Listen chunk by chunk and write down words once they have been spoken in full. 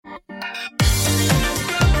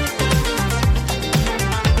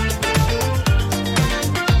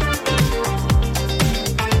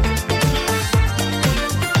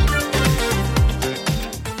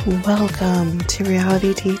Welcome to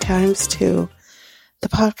Reality Tea Times 2, the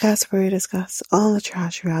podcast where we discuss all the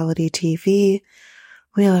trash reality TV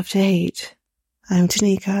we love to hate. I'm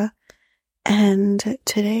Tanika, and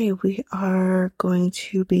today we are going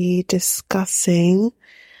to be discussing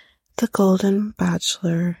The Golden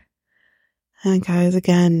Bachelor. And guys,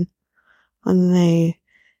 again, when they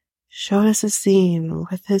showed us a scene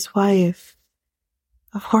with his wife,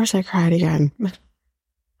 of course I cried again.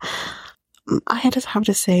 I just have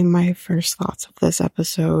to say my first thoughts of this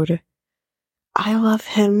episode. I love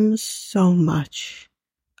him so much.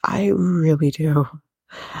 I really do.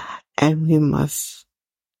 And we must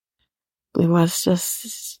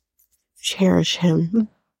just cherish him.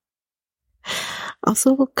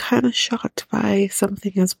 Also kind of shocked by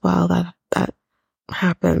something as well that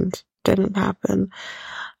didn't happen.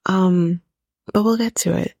 But we'll get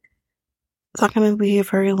to it. It's not going to be a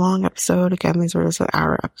very long episode. Again, these are just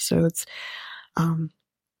hour episodes.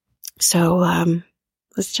 So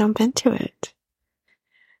let's jump into it.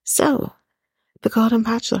 So, The Golden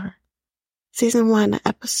Bachelor, Season 1,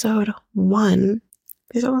 Episode 1.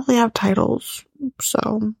 These don't really have titles,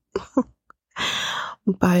 so,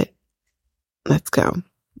 but let's go.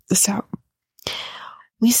 So,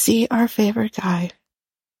 we see our favorite guy,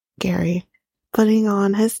 Gary, putting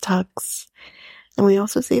on his tux, and we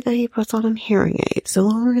also see that he puts on a hearing aid. So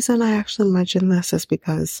the only reason I actually mention this is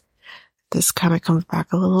because this kind of comes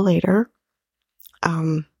back a little later.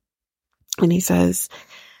 And he says,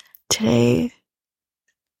 today,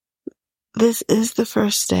 this is the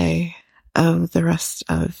first day of the rest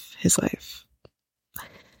of his life.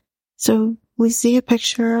 So we see a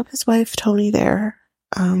picture of his wife, Tony, there.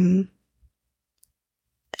 I'm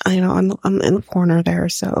in the corner there.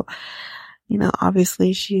 So,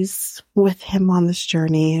 obviously she's with him on this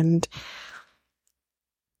journey, and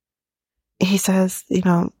he says,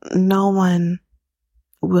 no one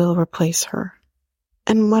will replace her.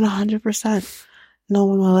 And 100%, no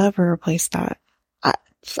one will ever replace that.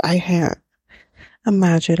 I can't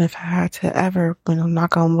imagine if I had to ever,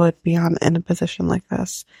 knock on wood, be in a position like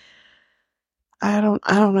this. I don't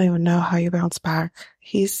even know how you bounce back.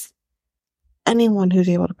 Anyone who's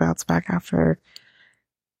able to bounce back after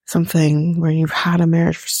something where you've had a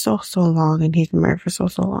marriage for so long, and he's been married for so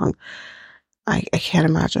long. I can't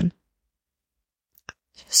imagine.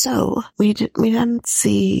 So we then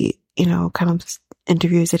see, kind of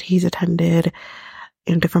interviews that he's attended,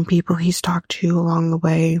 different people he's talked to along the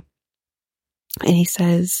way. And he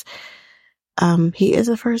says, he is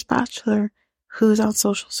the first bachelor who's on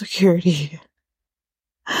Social Security.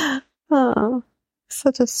 Oh,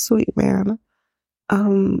 such a sweet man.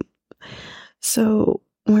 So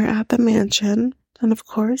we're at the mansion, and of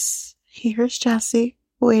course, here's Jesse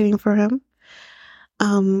waiting for him.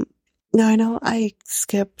 Now I know I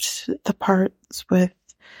skipped the parts with,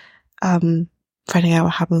 finding out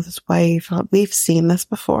what happened with his wife. We've seen this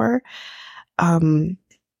before. And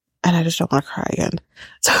I just don't want to cry again.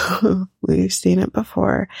 So we've seen it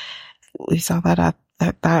before. We saw that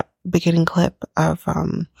at that beginning clip of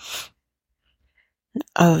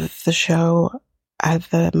the show at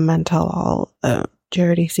the Men Tell All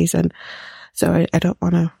charity season. So I don't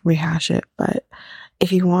want to rehash it, but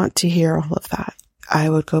if you want to hear all of that, I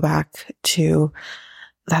would go back to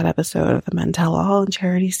that episode of the Men Tell All in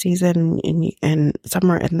charity season, and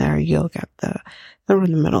somewhere in there you'll get the in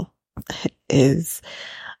the middle is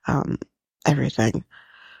everything.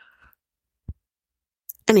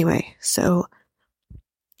 Anyway, so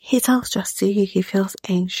he tells Jesse he feels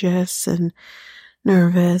anxious and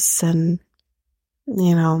nervous, and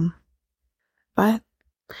but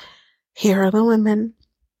here are the women,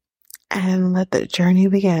 and let the journey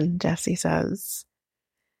begin, Jesse says.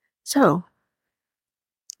 So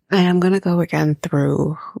I am going to go again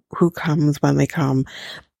through who comes when they come,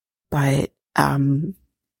 but I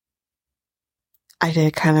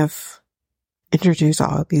did kind of introduce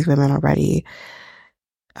all of these women already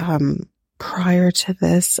prior to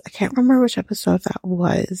this. I can't remember which episode that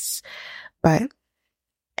was, but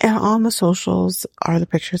on the socials are the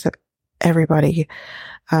pictures of everybody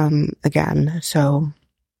again. So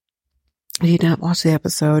if you didn't watch the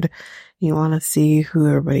episode, you want to see who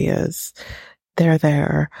everybody is, they're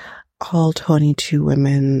there. All 22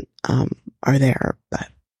 women are there, but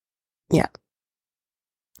yeah,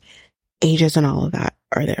 ages and all of that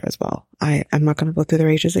are there as well. I'm not going to go through their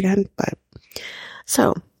ages again, but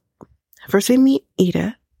so first we meet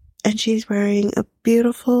Ida, and she's wearing a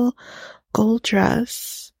beautiful gold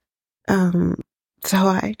dress. So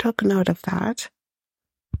I took note of that,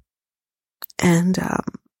 and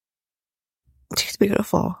she's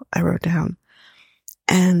beautiful, I wrote down.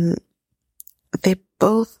 And they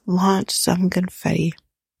both launched some confetti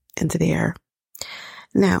into the air.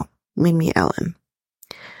 Now, we meet Ellen.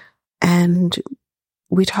 And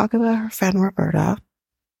we talk about her friend Roberta,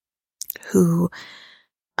 who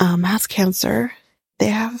has cancer. They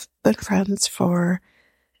have been friends for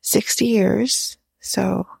 60 years.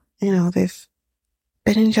 So, they've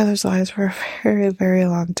been in each other's lives for a very, very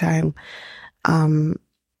long time. And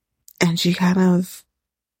she kind of,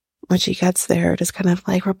 when she gets there, just kind of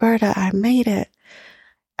like, Roberta, I made it.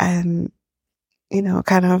 And,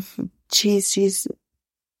 kind of, she's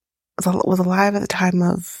was alive at the time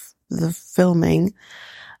of the filming.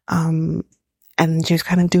 And she was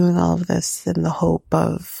kind of doing all of this in the hope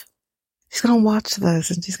of, she's going to watch this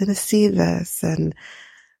and she's going to see this. And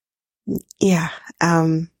yeah,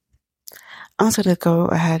 I'm just going to go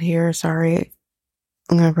ahead here. Sorry.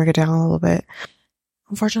 I'm going to break it down a little bit.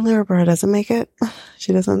 Unfortunately, Roberta doesn't make it.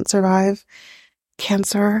 She doesn't survive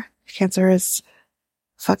cancer. Cancer is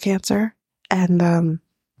fuck cancer. And,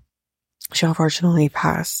 she unfortunately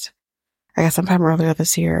passed, I guess sometime earlier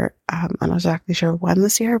this year. I'm not exactly sure when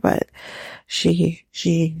this year, but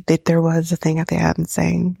there was a thing at the end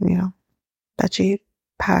saying, that she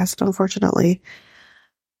passed, unfortunately.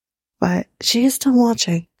 But she is still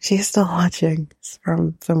watching. She is still watching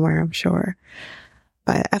from somewhere, I'm sure.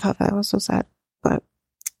 But I thought that was so sad. But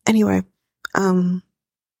anyway, so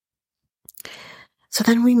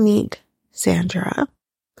then we meet Sandra.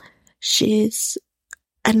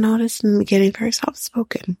 I noticed in the beginning, very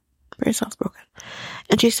soft-spoken.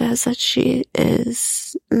 And she says that she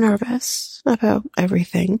is nervous about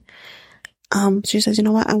everything. She says, you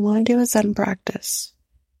know what? I want to do a Zen practice.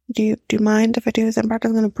 Do you mind if I do a Zen practice?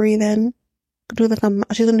 I'm going to breathe in. She's going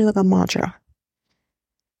to do like a mantra.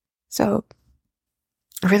 So,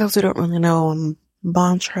 for those who don't really know,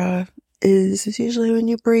 mantra is usually when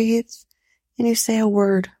you breathe and you say a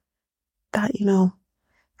word that,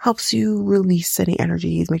 helps you release any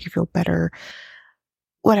energies, make you feel better.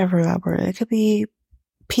 Whatever that word. It could be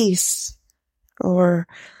peace or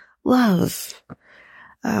love.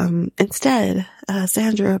 Instead,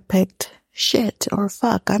 Sandra picked shit or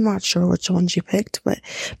fuck. I'm not sure which one she picked, but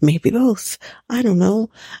maybe both. I don't know.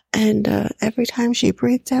 And every time she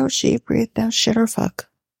breathed out shit or fuck.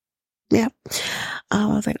 Yep. I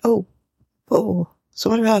was like, oh, so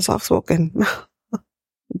what about soft spoken?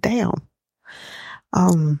 Damn.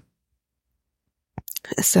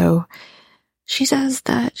 So she says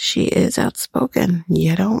that she is outspoken.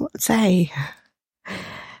 You don't say.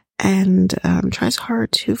 And tries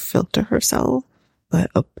hard to filter herself, but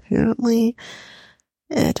apparently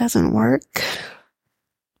it doesn't work.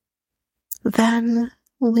 Then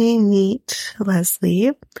we meet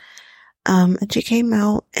Leslie. And she came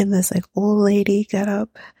out in this like old lady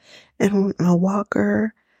getup and a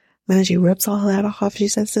walker. Then she rips all that off. She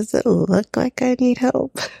says, does it look like I need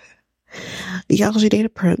help? Y'all, she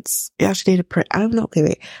dated Prince. I don't know. Okay,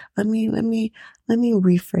 wait. Let me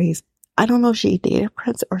rephrase. I don't know if she dated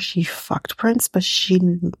Prince or she fucked Prince, but she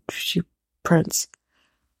Prince.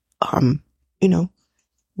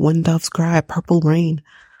 When doves cry, purple rain.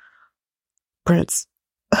 Prince.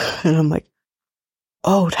 And I'm like,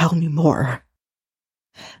 oh, tell me more.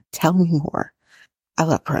 Tell me more. I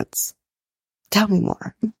love Prince. Tell me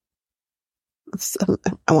more.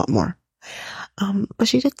 I want more. But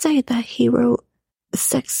she did say that he wrote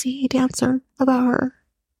Sexy Dancer about her.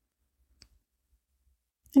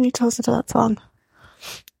 And he tells us to that song.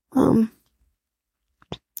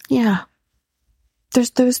 Yeah.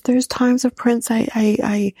 There's times of Prince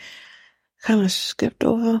I kind of skipped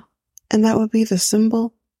over, and that would be the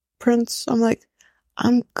symbol Prince. I'm like,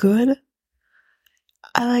 I'm good.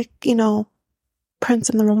 I like, Prince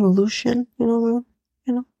and the Revolution,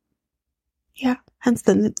 yeah, hence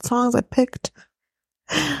the songs I picked.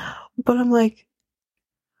 But I'm like,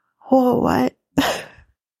 whoa, what?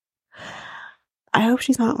 I hope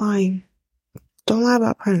she's not lying. Don't lie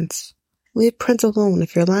about Prince. Leave Prince alone.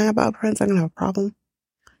 If you're lying about Prince, I'm gonna have a problem.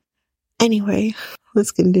 Anyway,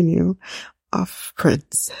 let's continue off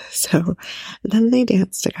Prince. So then they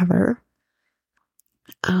dance together.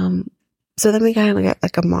 So then we kind of get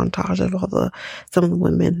like a montage of some of the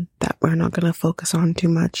women that we're not going to focus on too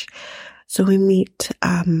much. So we meet,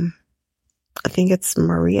 I think it's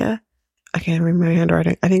Maria. I can't remember my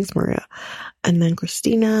handwriting. I think it's Maria. And then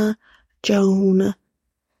Christina, Joan,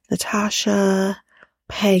 Natasha,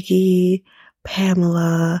 Peggy,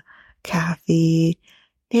 Pamela, Kathy,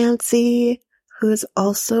 Nancy, who's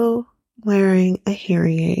also wearing a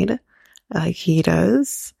hearing aid like he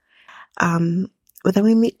does. But then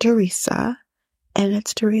we meet Teresa, and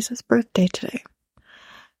it's Teresa's birthday today.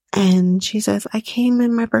 And she says, I came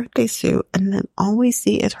in my birthday suit, and then all we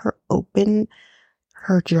see is her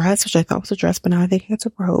her dress, which I thought was a dress, but now I think it's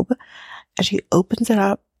a robe. And she opens it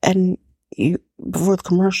up, and before the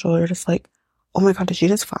commercial, you're just like, oh my God, did she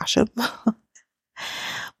just flash him?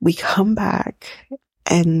 We come back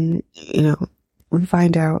and, we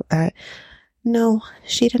find out that no,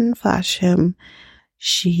 she didn't flash him.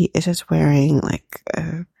 She is just wearing like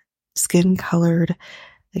a skin colored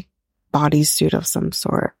like bodysuit of some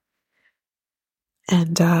sort.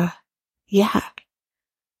 And, yeah,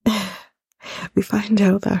 we find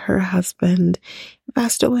out that her husband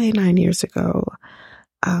passed away 9 years ago.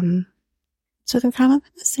 So they're kind of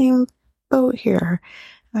in the same boat here.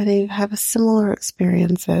 They have similar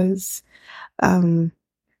experiences. But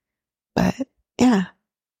yeah.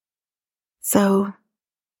 So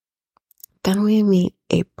then we meet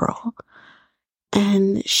April,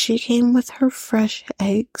 and she came with her fresh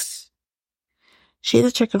eggs. She's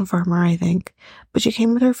a chicken farmer, I think, but she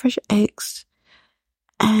came with her fresh eggs,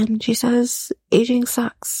 and she says aging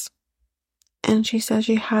sucks. And she says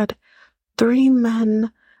she had 3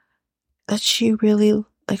 men that she really,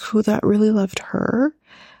 who that really loved her.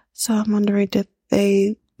 So I'm wondering, did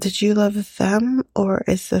you love them, or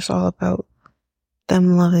is this all about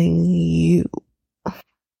them loving you?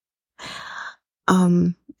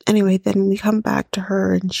 Anyway, then we come back to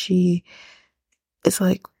her, and she is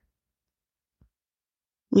like,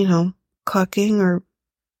 clucking or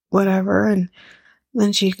whatever, and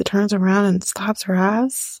then she turns around and slaps her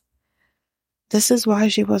ass. This is why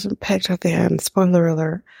she wasn't picked at the end. Spoiler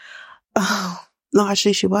alert. Oh, no,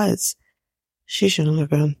 actually she was. She shouldn't have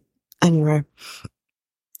been. Anyway.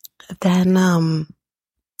 Then,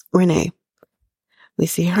 Renee. We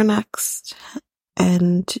see her next,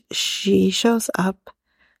 and she shows up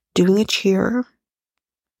doing a cheer.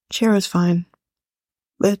 Cheer is fine.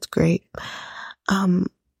 It's great. And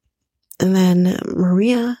then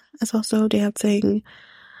Maria is also dancing.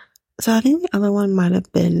 So I think the other one might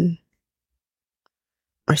have been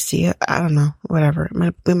Marcia. I don't know. Whatever.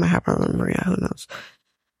 We might have our own Maria. Who knows?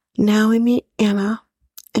 Now we meet Anna,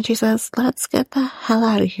 and she says, let's get the hell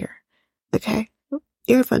out of here. Okay?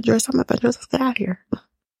 You're adventurous. I'm adventurous. Let's get out of here.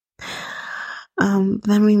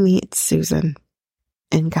 Then we meet Susan.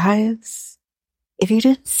 And guys, if you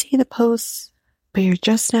didn't see the posts, but you're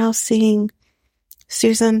just now seeing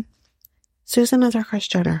Susan is our Kris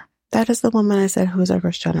Jenner. That is the woman I said who is our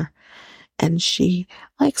Kris Jenner. And she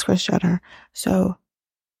likes Kris Jenner. So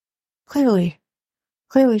clearly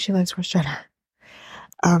she likes Kris Jenner.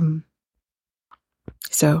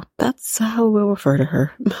 So that's how we'll refer to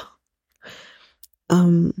her.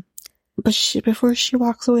 But before she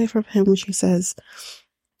walks away from him, she says,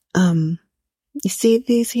 you see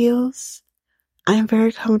these heels? I am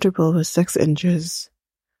very comfortable with 6 inches.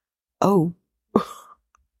 Oh.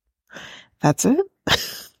 That's it?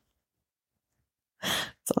 That's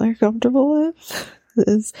all you're comfortable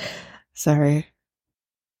with? Sorry.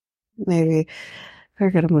 Maybe we're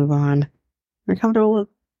gonna move on. We're comfortable with...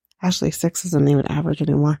 Actually, 6 isn't even average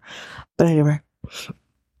anymore. But anyway.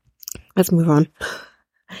 Let's move on.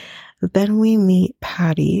 Then we meet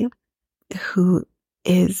Patty, who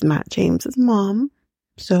is Matt James's mom.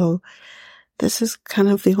 So this is kind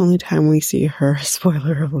of the only time we see her.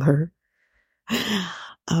 Spoiler alert.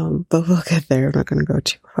 But we'll get there. I'm not going to go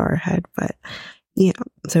too far ahead. But yeah,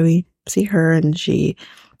 so we see her, and she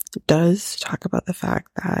does talk about the fact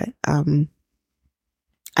that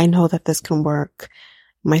I know that this can work.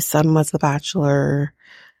 My son was the Bachelor,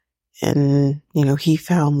 and he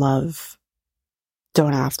found love.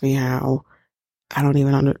 Don't ask me how. I don't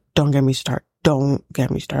even don't get me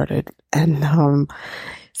started. And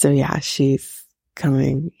so yeah, she's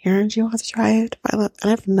coming here, and she wants to try it. I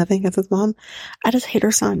have nothing against his mom. I just hate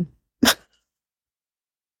her son. And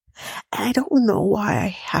I don't know why I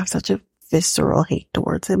have such a visceral hate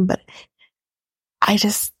towards him, but I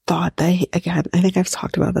just thought that again, I think I've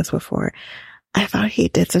talked about this before. I thought he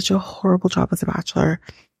did such a horrible job as a Bachelor.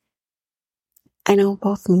 I know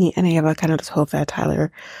both me and Ava kind of just hoped that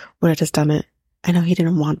Tyler would have just done it. I know he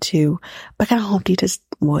didn't want to, but I kind of hoped he just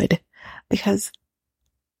would, because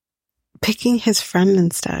picking his friend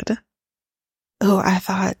instead, who I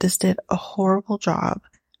thought just did a horrible job.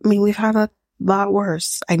 I mean, we've had a lot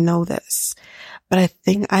worse. I know this, but I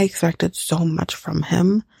think I expected so much from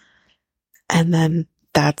him. And then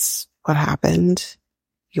that's what happened.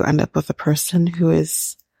 You end up with a person who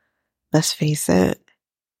is, let's face it,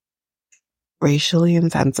 racially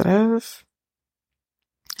insensitive.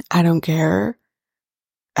 I don't care.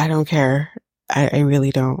 I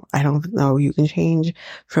really don't. I don't know. You can change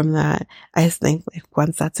from that. I just think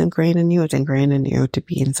once that's ingrained in you, it's ingrained in you to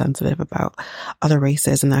be insensitive about other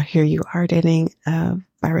races. And now here you are dating a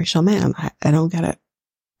biracial man. I don't get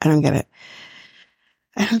it.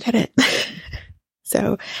 I don't get it.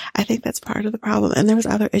 So I think that's part of the problem. And there was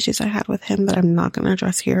other issues I had with him that I'm not going to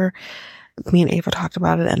address here. Me and Ava talked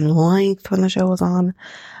about it at length when the show was on.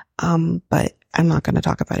 But I'm not going to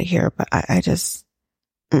talk about it here. But I just,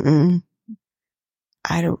 I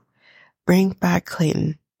don't bring back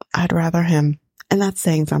Clayton. I'd rather him. And that's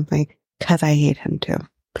saying something because I hate him too.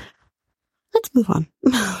 Let's move on.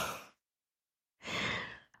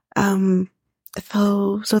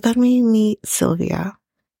 So then we meet Sylvia.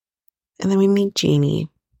 And then we meet Jeannie,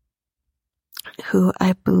 who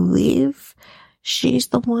I believe she's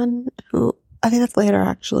the one who, I think that's later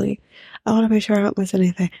actually. I want to make sure I don't miss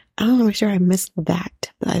anything. I want to make sure I missed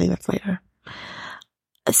that, but I think that's later.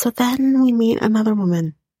 So then we meet another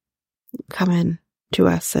woman come in to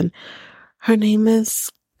us, and her name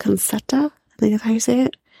is Concetta, I think is how you say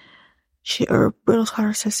it. Or we'll call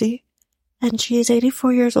her Sissy. And she's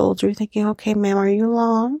 84 years old. So you're thinking, okay, ma'am, are you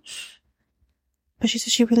lost? But she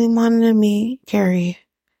said she really wanted to meet Gary.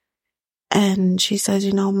 And she says,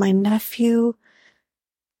 my nephew,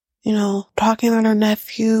 talking about her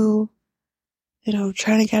nephew,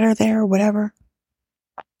 trying to get her there or whatever.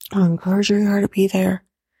 I'm encouraging her to be there.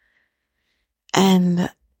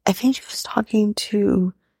 And I think she was talking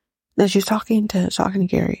to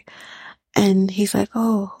Gary. And he's like,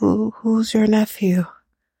 oh, who's your nephew?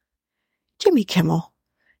 Jimmy Kimmel.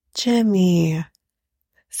 Jimmy.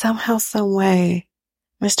 Somehow, some way,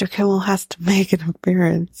 Mr. Kimmel has to make an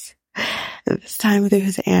appearance. This time through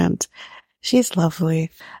his aunt. She's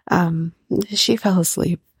lovely. She fell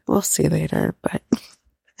asleep. We'll see later, but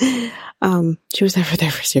she was never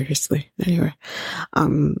there for seriously. Anyway.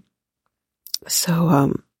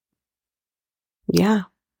 Yeah.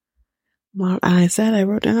 Well, I said, I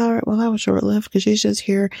wrote down, all right, well, that was short-lived because she's just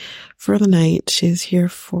here for the night. She's not here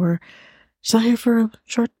for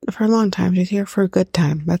a long time. She's here for a good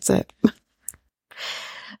time. That's it.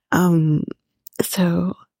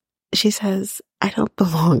 So she says, I don't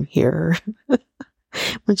belong here.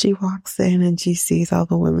 When she walks in and she sees all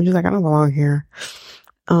the women, she's like, I don't belong here.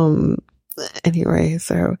 Anyway,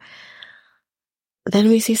 so then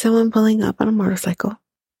we see someone pulling up on a motorcycle,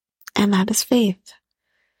 and that is Faith.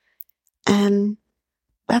 And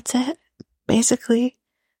that's it. Basically,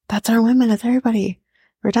 that's our women. That's everybody.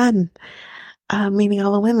 We're done. Meaning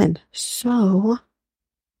all the women. So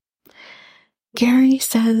Gary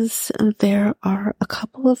says there are a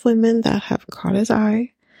couple of women that have caught his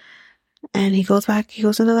eye, and he goes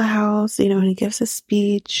into the house, and he gives a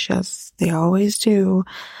speech as they always do.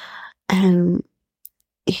 And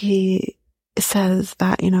he says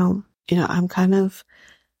that, I'm kind of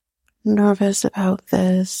nervous about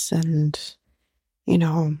this, and, I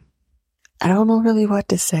don't know really what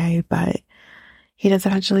to say, but he does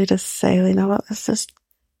eventually just say, let's just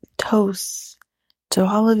toast to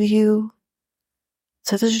all of you,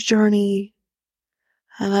 to this journey,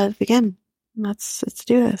 and let it begin. Let's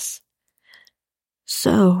do this.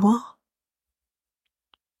 So,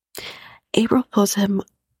 April pulls him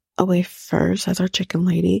away first as our chicken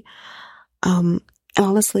lady. And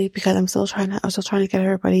honestly, because I was still trying to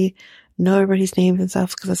get know everybody's names and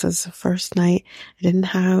stuff, because this is the first night. I didn't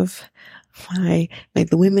have the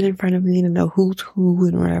women in front of me to know who's who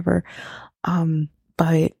and whatever. But I'm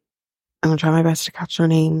gonna try my best to catch their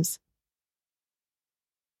names.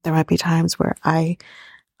 There might be times where I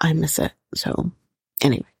miss it. So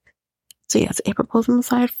anyway. So yes, April pulls him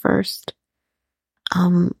aside first.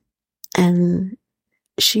 And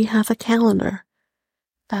she has a calendar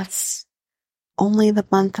that's only the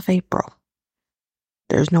month of April.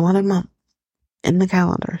 There's no other month in the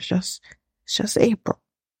calendar. It's just April.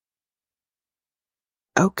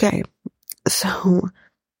 Okay. So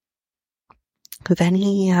then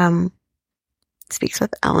he speaks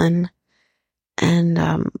with Ellen, and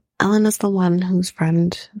Ellen is the one whose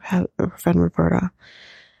friend Roberta.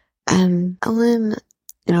 And Ellen,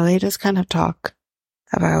 they just kind of talk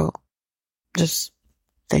about just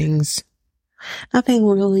things. Nothing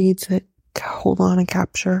really to hold on and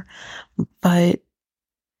capture, but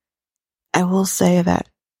I will say that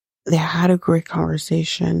they had a great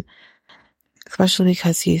conversation, especially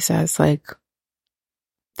because he says,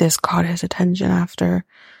 this caught his attention after.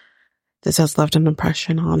 This has left an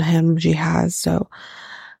impression on him. She has, so,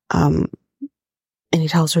 and he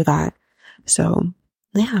tells her that. So,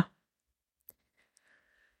 yeah.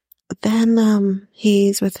 Then,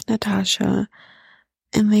 he's with Natasha,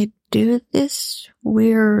 and they do this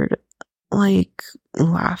weird,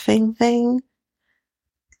 laughing thing,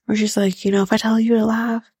 where she's like, if I tell you to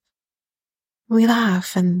laugh, we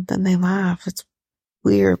laugh, and then they laugh. It's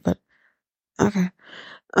weird, but okay.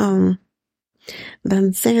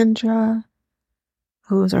 Then Sandra,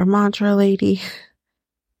 who's our mantra lady,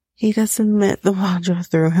 he does admit the mantra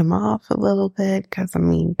threw him off a little bit, because, I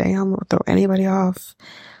mean, damn, will throw anybody off.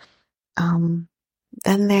 Then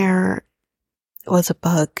there was a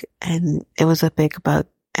bug, and it was a big bug,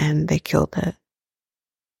 and they killed it.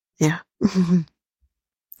 Yeah.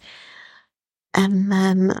 And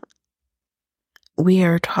then we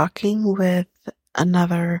are talking with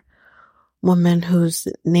another woman whose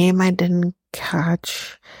name I didn't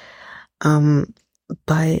catch.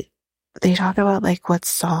 But they talk about, like, what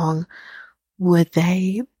song would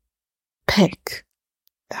they pick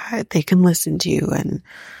that they can listen to and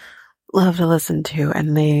love to listen to.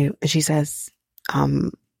 And she says,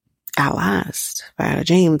 At Last by Etta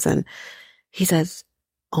James. And he says,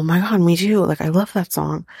 oh my God, me too. Like, I love that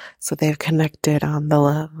song. So they've connected on the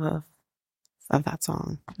love of that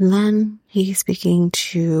song. And then he's speaking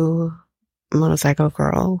to Motorcycle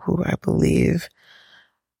Girl, who I believe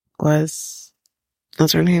what's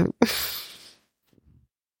her name?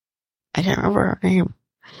 I can't remember her name.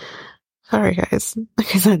 Sorry, guys.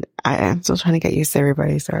 Like I said, I am still trying to get used to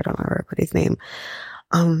everybody, so I don't know everybody's name.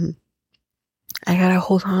 I gotta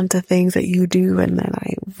hold on to things that you do, and then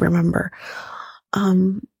I remember.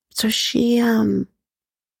 So she,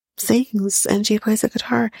 sings, and she plays the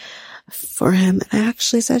guitar for him. And I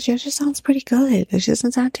actually said, yeah, she sounds pretty good. She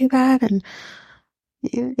doesn't sound too bad. And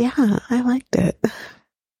yeah, I liked it.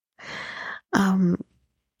 And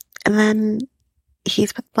then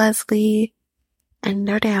he's with Leslie, and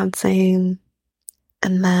they're dancing.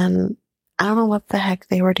 And then I don't know what the heck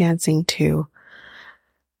they were dancing to,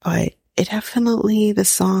 but it definitely, the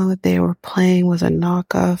song that they were playing was a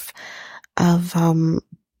knockoff of,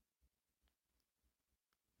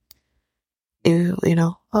 you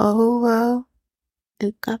know, oh,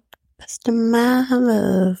 it got the best of my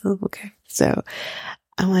love. Okay. So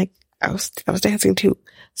I'm like, I was dancing too.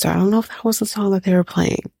 So I don't know if that was the song that they were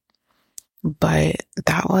playing, but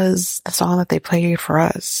that was the song that they played for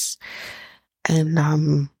us. And,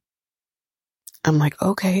 I'm like,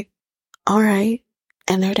 okay, all right.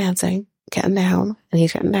 And they're dancing, getting down, and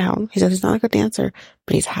he's getting down. He says he's not a good dancer,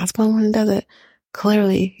 but he's has fun when he does it.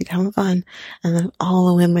 Clearly, he's having fun. And then all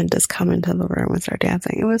the women just come into the room and start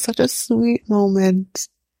dancing. It was such a sweet moment.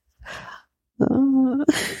 Oh,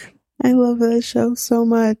 I love this show so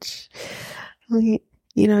much. Like,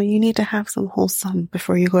 you know, you need to have some wholesome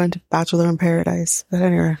before you go into Bachelor in Paradise. But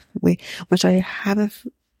anyway, which I haven't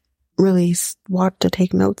really watched to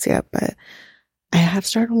take notes yet, but I have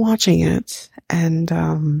started watching it, and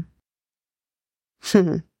to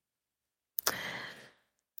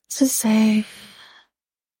say,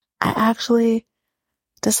 I actually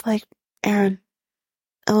dislike Aaron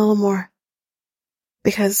a little more,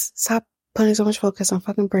 because stop putting so much focus on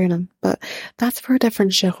fucking Brandon. But that's for a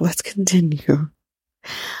different show. Let's continue.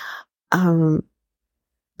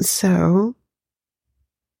 So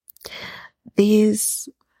these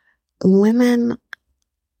women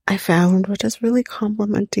I found were just really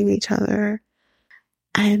complimenting each other.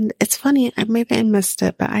 And it's funny, maybe I missed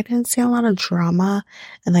it, but I didn't see a lot of drama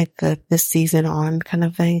and like this season on kind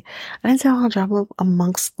of thing. I didn't see a lot of drama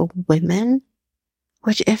amongst the women,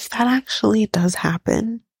 which, if that actually does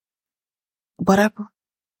happen, what a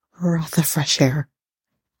breath of fresh air.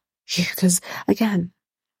 Because again,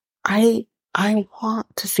 I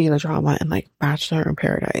want to see the drama in like Bachelor in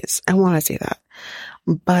Paradise. I want to see that.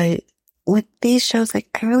 But with these shows, like,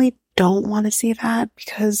 I really don't want to see that,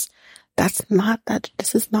 because this is not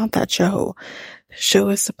that show. The show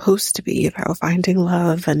is supposed to be about finding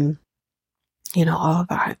love and, you know, all of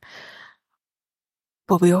that.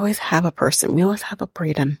 But we always have a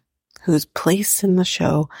Braden who's placed in the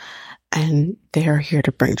show, and they're here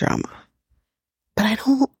to bring drama. But I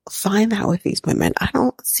don't find that with these women. I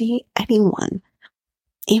don't see anyone,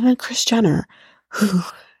 even Kris Jenner, who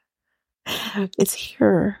is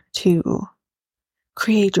here to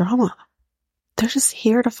create drama. They're just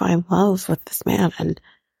here to find love with this man, and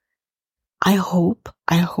I hope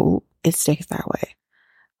it stays that way.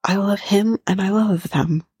 I love him and I love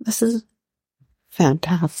them. This is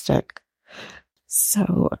fantastic.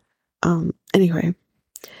 So, anyway.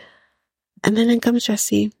 And then in comes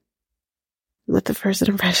Jesse with the first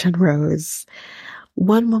impression rose.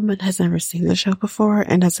 One woman has never seen the show before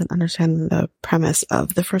and doesn't understand the premise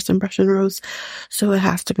of the first impression rose, so it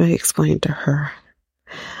has to be explained to her.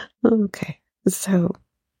 Okay, so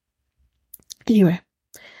anyway,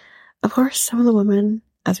 of course, some of the women,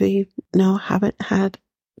 as we know, haven't had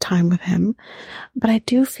time with him, but I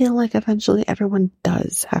do feel like eventually everyone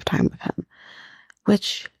does have time with him,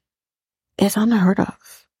 which is unheard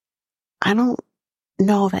of. I don't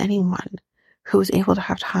know of anyone who was able to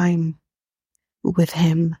have time with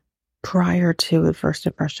him prior to the first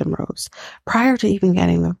impression rose, prior to even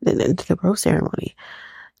getting into the rose ceremony.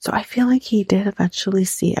 So I feel like he did eventually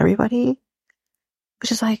see everybody,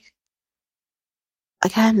 which is like,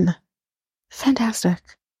 again, fantastic.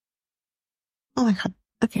 Oh my God.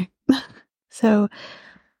 Okay. So,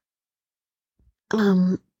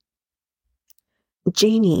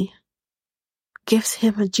 Janie gives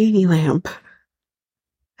him a genie lamp.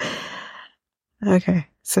 Okay.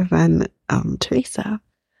 So then, Teresa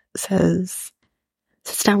sits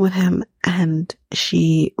down with him and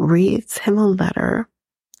she reads him a letter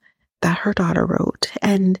that her daughter wrote.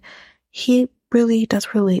 And he really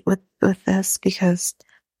does relate with this because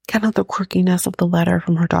kind of the quirkiness of the letter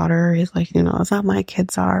from her daughter. He's like, is that my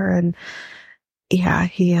kids are? And yeah,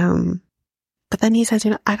 but then he says,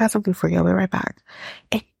 I got something for you. I'll be right back.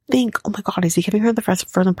 I think, oh my God, is he giving her the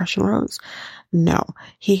first impression rose? No,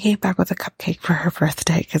 he came back with a cupcake for her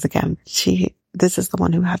birthday. Because again, this is the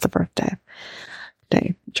one who had the birthday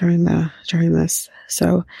day during this.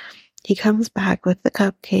 So he comes back with the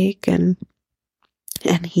cupcake and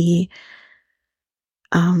he,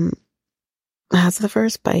 has the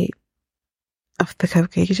first bite of the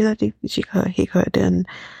cupcake. He could, and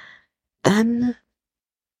then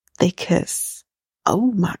they kiss.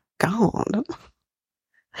 Oh my God.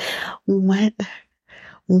 When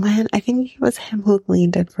I think it was him who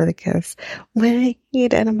leaned in for the kiss. When he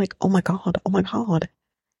did, I'm like, oh my God.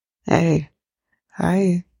 Hey.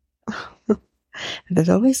 There's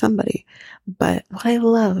always somebody. But what I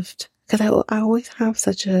loved, because I always have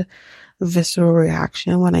such a visceral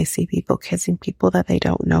reaction when I see people kissing people that they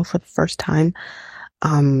don't know for the first time,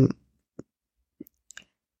 on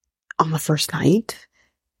the first night.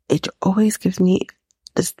 It always gives me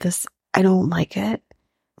this, I don't like it.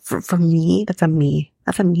 For me, that's a me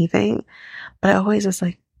thing. But I always just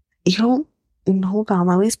like, you don't hold on,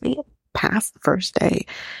 at least be past the first day,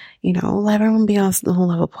 let everyone be on the whole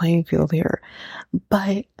level playing field here.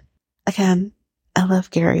 But again, I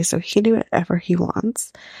love Gary, so he can do whatever he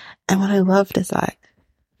wants. And what I loved is that,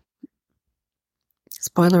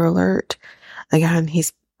 spoiler alert, again,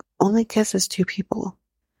 he's only kisses 2 people.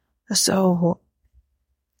 So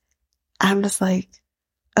I'm just like,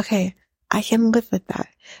 okay, I can live with that.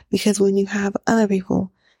 Because when you have other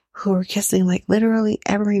people who are kissing like literally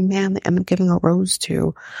every man they end up giving a rose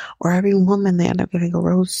to, or every woman they end up giving a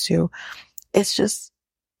rose to, it's just,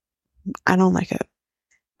 I don't like it.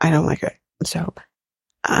 So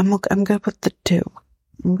I'm good with the 2.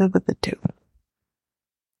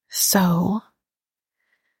 So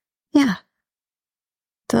yeah,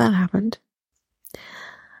 so that happened.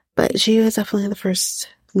 But she was definitely the first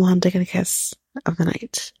one to get a kiss of the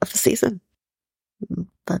night of the season.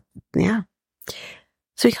 But yeah.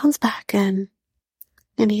 So he comes back and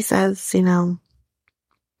he says, to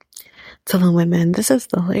the women, this is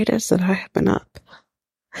the latest that I have been up.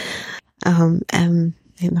 And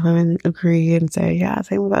the women agree and say, yeah,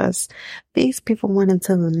 same with us. These people went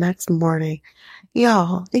into the next morning.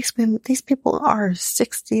 Y'all, these people are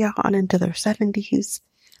 60 on into their 70s.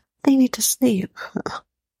 They need to sleep.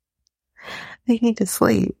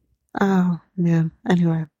 Oh, man.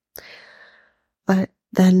 Anyway. But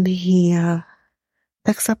then he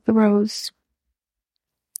picks up the rose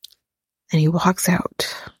and he walks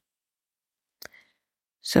out.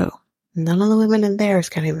 So none of the women in there is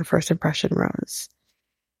getting the first impression rose.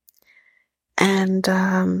 And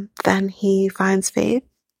then he finds Faith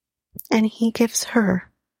and he gives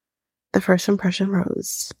her the first impression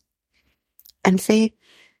rose. And Faith,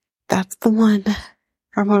 that's the one,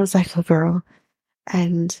 our motorcycle girl.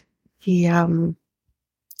 And he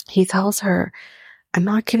tells her, I'm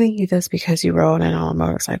not giving you this because you rode in on a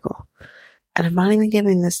motorcycle. And I'm not even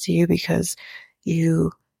giving this to you because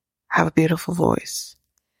you have a beautiful voice.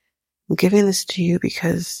 I'm giving this to you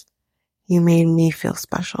because you made me feel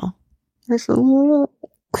special. It's so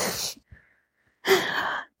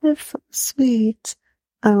sweet.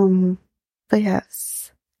 But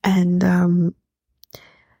yes. And,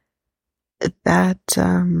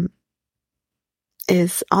 that,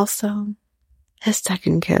 is also his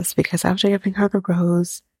second kiss, because after giving her the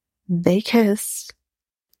rose, they kiss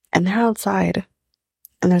and they're outside,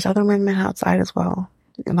 and there's other women outside as well.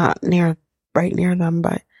 Not right near them,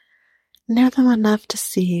 but near them enough to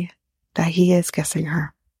see that he is kissing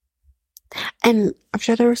her. And I'm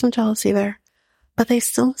sure there was some jealousy there, but they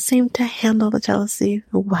still seem to handle the jealousy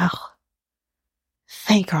well.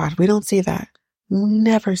 Thank God we don't see that. We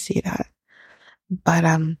never see that. But,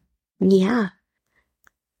 yeah.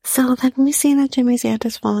 So then we see that Jimmy's aunt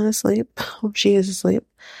is falling asleep. She is asleep.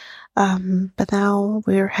 But now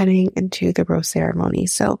we're heading into the rose ceremony.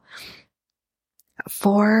 So,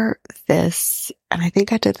 For this, and I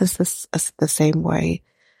think I did this the same way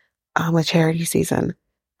with charity season,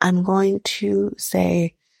 I'm going to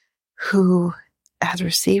say who has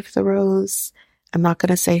received the rose. I'm not going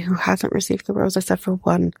to say who hasn't received the rose, except for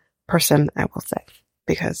one person, I will say,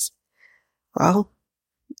 because, well,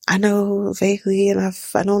 I know vaguely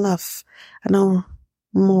enough. I know enough. I know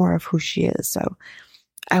more of who she is. So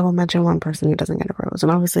I will mention one person who doesn't get a rose.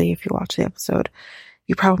 And obviously, if you watch the episode,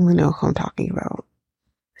 you probably know who I'm talking about.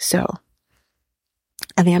 So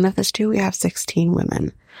at the end of this too, we have 16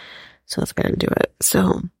 women. So let's get into it.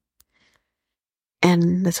 So,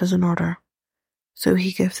 and this is in order. So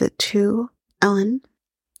he gives it to Ellen,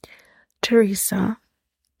 Teresa.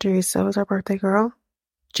 Teresa was our birthday girl.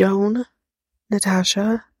 Joan,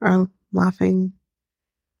 Natasha, our laughing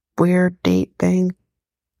weird date thing.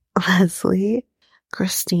 Leslie,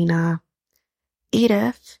 Christina,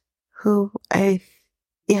 Edith,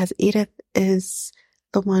 Edith is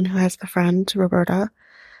the one who has the friend, Roberta,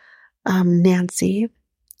 Nancy,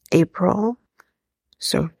 April,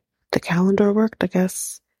 so the calendar worked, I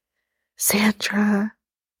guess, Sandra,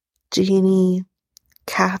 Jeannie,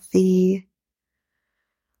 Kathy,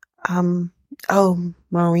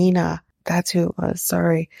 Marina, that's who it was,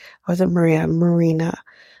 sorry, it wasn't Maria, Marina,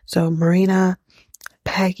 so Marina,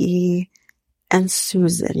 Peggy, and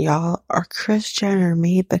Susan, y'all, or Kris Jenner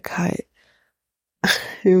made the cut.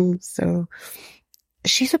 So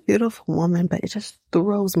she's a beautiful woman, but it just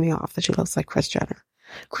throws me off that she looks like Kris Jenner.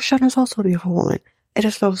 Kris Jenner's also a beautiful woman. It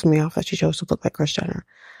just throws me off that she chose to look like Kris Jenner.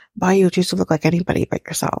 Why you choose to look like anybody but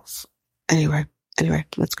yourself? Anyway,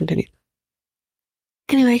 let's continue.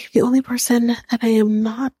 Anyway, the only person that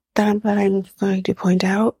I'm going to point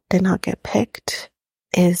out did not get picked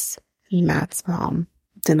is Matt's mom.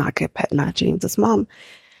 Did not get picked, not James' mom.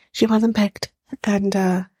 She wasn't picked. And,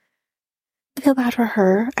 I feel bad for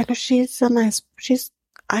her. I know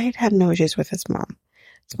I had no issues with his mom.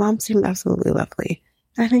 His mom seemed absolutely lovely.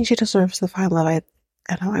 And I think she deserves to find love.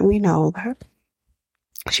 We know that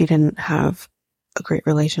she didn't have a great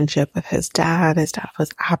relationship with his dad. His dad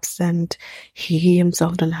was absent. He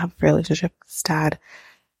himself didn't have a relationship with his dad.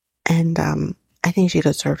 And, I think she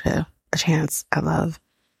deserved a chance at love.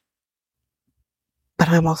 But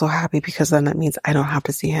I'm also happy because then that means I don't have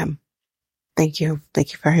to see him. Thank you.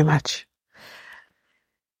 Thank you very much.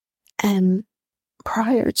 And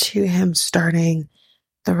prior to him starting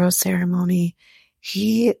the rose ceremony,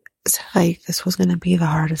 he said like this was going to be the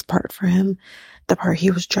hardest part for him. The part he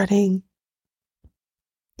was dreading.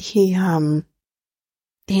 He didn't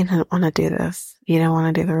want to do this. He didn't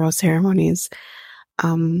want to do the rose ceremonies.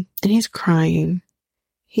 And he's crying.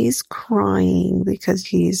 He's crying because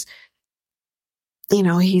he's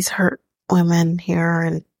hurt women here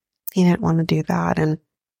and he didn't want to do that. And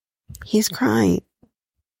he's crying.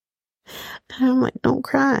 And I'm like, don't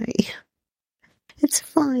cry. It's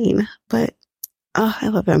fine. But, I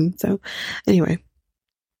love him. So anyway,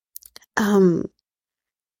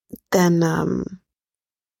 then,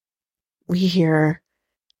 we hear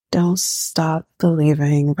Don't Stop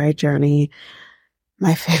Believing by Journey,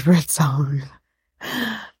 my favorite song.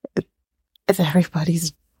 It's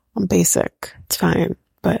everybody's basic. It's fine.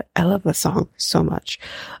 But I love the song so much.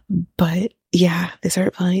 But yeah, they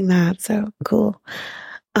started playing that. So cool.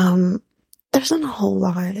 There's not a whole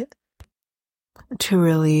lot to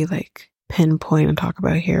really pinpoint and talk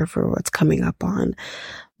about here for what's coming up on.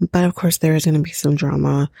 But of course there is going to be some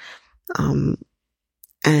drama. And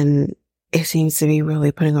it seems to be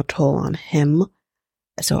really putting a toll on him.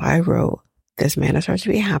 So I wrote, this man is supposed to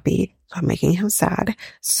be happy, so I'm making him sad.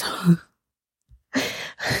 So,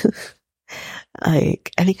 I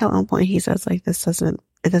think at one point he says, it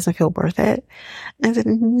doesn't feel worth it. And I said,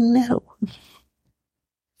 no.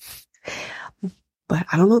 But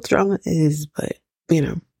I don't know what the drama is, but,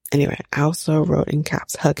 anyway, I also wrote in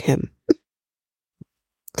caps, hug him.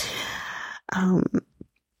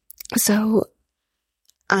 So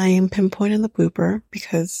I am pinpointing the blooper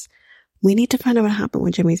because we need to find out what happened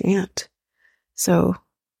with Jimmy's aunt. So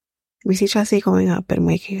we see Jessie going up and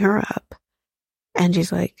waking her up. And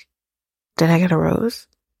she's like, did I get a rose?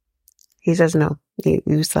 He says, no,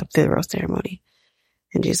 you slept through the rose ceremony.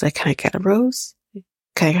 And she's like, can I get a rose?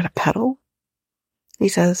 Can I get a petal? He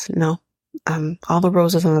says, no. All the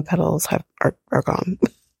roses and the petals are gone.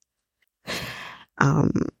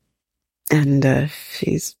 And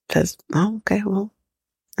she says, oh, okay, well,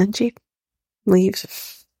 and she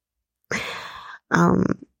leaves.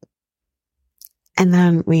 And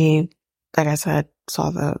then we, like I said,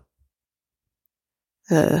 saw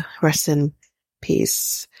the rest in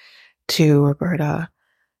peace to Roberta.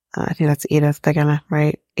 I think that's Edith again,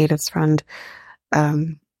 right? Edith's friend.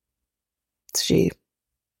 she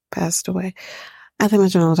passed away. As I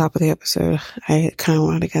mentioned on the top of the episode, I kind of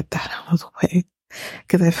wanted to get that out of the way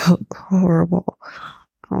because I felt horrible.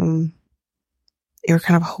 You were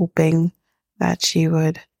kind of hoping that she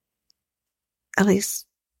would at least,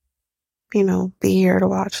 be here to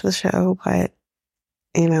watch the show, but,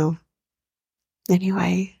 anyway,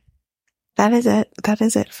 that is it. That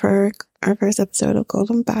is it for our first episode of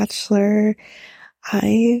Golden Bachelor.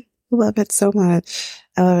 I love it so much.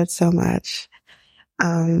 I love it so much.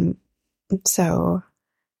 So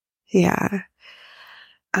yeah.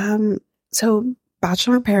 So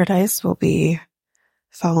Bachelor in Paradise will be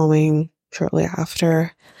following shortly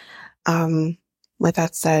after. With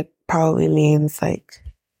that said, probably means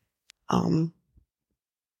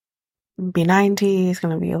B90 is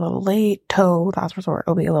going to be a little late. Last Resort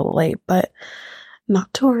will be a little late, but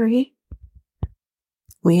not to worry.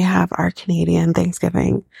 We have our Canadian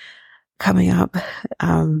Thanksgiving coming up,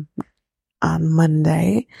 on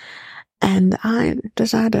Monday, and I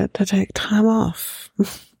decided to take time off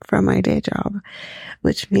from my day job,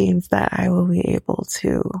 which means that I will be able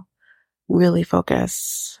to really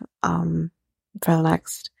focus, for the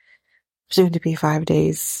next soon to be 5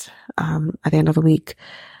 days, at the end of the week,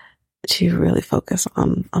 to really focus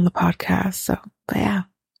on the podcast. So, but yeah,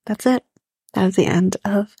 that's it. That is the end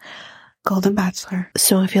of Golden Bachelor.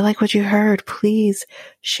 So if you like what you heard, please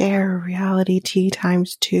share Reality Tea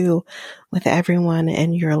 ×2 with everyone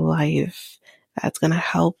in your life. That's going to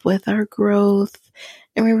help with our growth.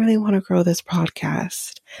 And we really want to grow this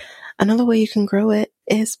podcast. Another way you can grow it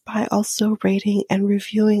is by also rating and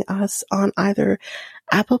reviewing us on either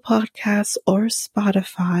Apple Podcasts or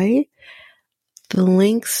Spotify. The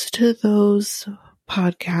links to those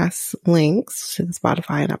podcasts, links to the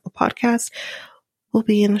Spotify and Apple Podcasts, will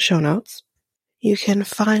be in the show notes. You can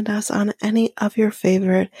find us on any of your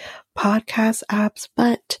favorite podcast apps,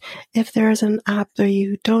 but if there is an app that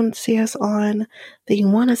you don't see us on, that you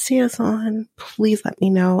want to see us on, please let me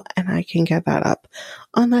know and I can get that up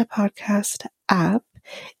on that podcast app.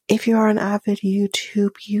 If you are an avid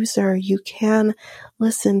YouTube user, you can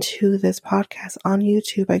listen to this podcast on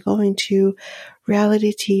YouTube by going to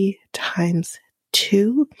Reality Tea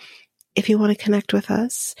 ×2. If you want to connect with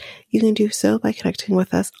us, you can do so by connecting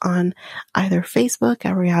with us on either Facebook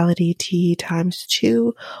at Reality Tea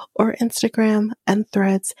 ×2 or Instagram and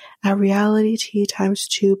Threads at Reality Tea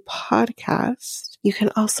 ×2 podcast. You can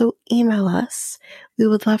also email us. We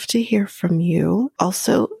would love to hear from you.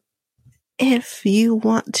 Also, if you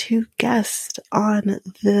want to guest on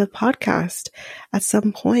the podcast at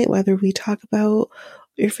some point, whether we talk about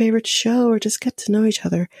your favorite show or just get to know each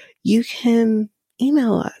other, you can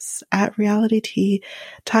email us at realitytea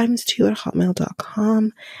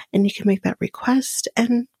 ×2@hotmail.com and you can make that request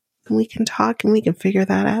and we can talk and we can figure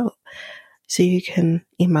that out. So you can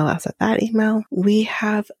email us at that email. We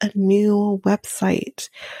have a new website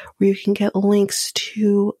where you can get links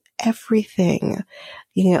to everything.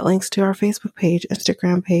 You can get links to our Facebook page,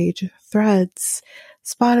 Instagram page, Threads,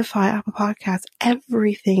 Spotify, Apple Podcasts,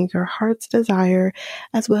 everything your heart's desire,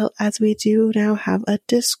 as well as we do now have a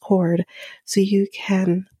Discord, so you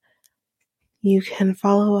can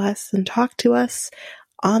follow us and talk to us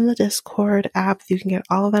on the Discord app. You can get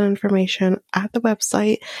all of that information at the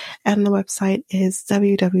website, and the website is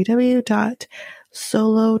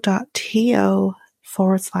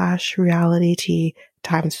www.solo.to/realitytea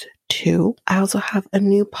 ×2. I also have a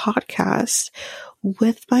new podcast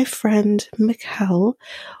with my friend Mikkel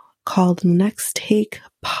called Next Take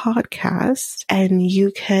Podcast, and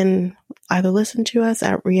you can either listen to us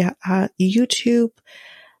at YouTube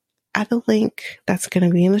at the link that's going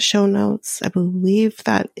to be in the show notes. I believe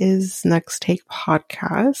that is Next Take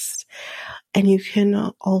Podcast, and you can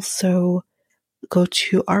also go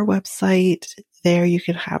to our website. There you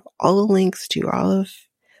can have all the links to all of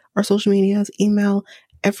our social medias, email,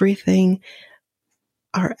 everything.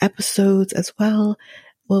 Our episodes as well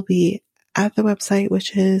will be at the website,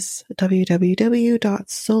 which is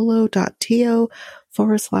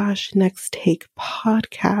www.solo.to/Next Take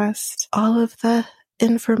Podcast. All of the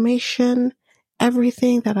information,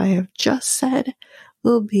 everything that I have just said,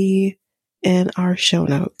 will be in our show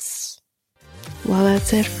notes. Well,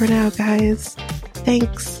 that's it for now, guys.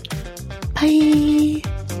 Thanks. Bye.